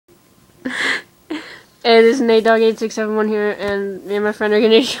Hey, this is NateDog8671 here, and me and my friend are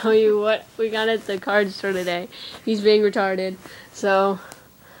going to show you what we got at the card store today. He's being retarded, so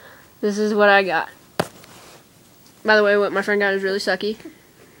this is what I got. By the way, what my friend got is really sucky.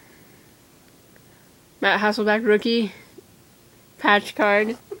 Matt Hasselbeck rookie patch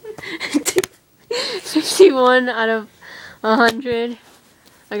card. 61 out of 100.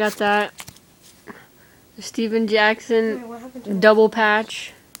 I got that. Steven Jackson double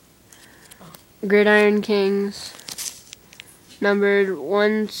patch. Gridiron Kings, numbered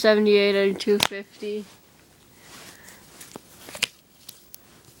 178 out of 250.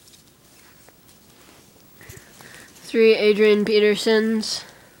 Three Adrian Petersons.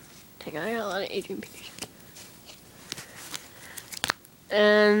 I got a lot of Adrian Petersons.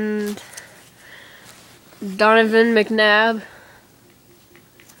 And Donovan McNabb,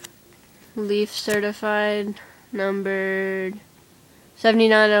 Leaf certified, numbered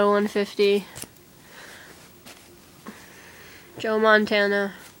 79 out of 150. Joe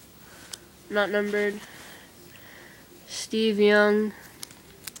Montana, not numbered. Steve Young,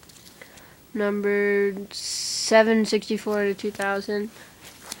 numbered 764 to 2000.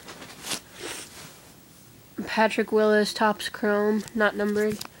 Patrick Willis, Topps Chrome, not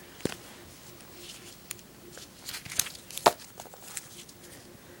numbered.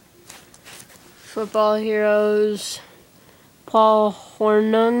 Football Heroes, Paul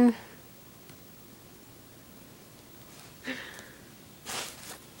Hornung.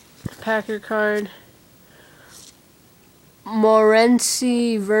 Packer card,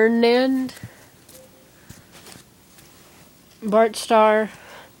 Morency Vernand, Bart Starr,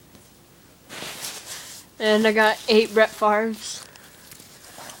 and I got 8 Brett Favres.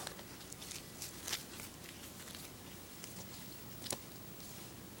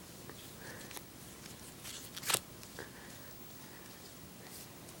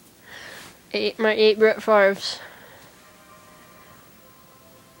 My 8 Brett Favres.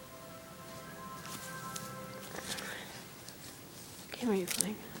 What are you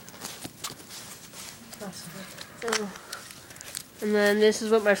playing? Oh. And then this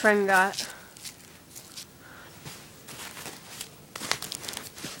is what my friend got.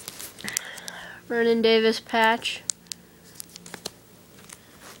 Vernon Davis patch.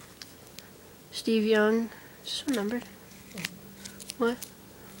 Steve Young. Is this numbered? What?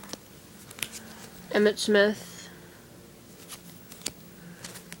 Emmett Smith.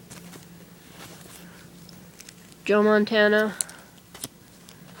 Joe Montana.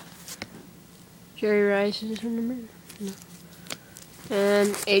 Jerry Rice, is her number? No.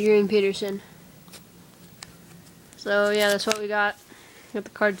 And Adrian Peterson. So yeah, that's what we got at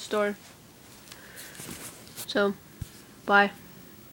the card store. So, bye.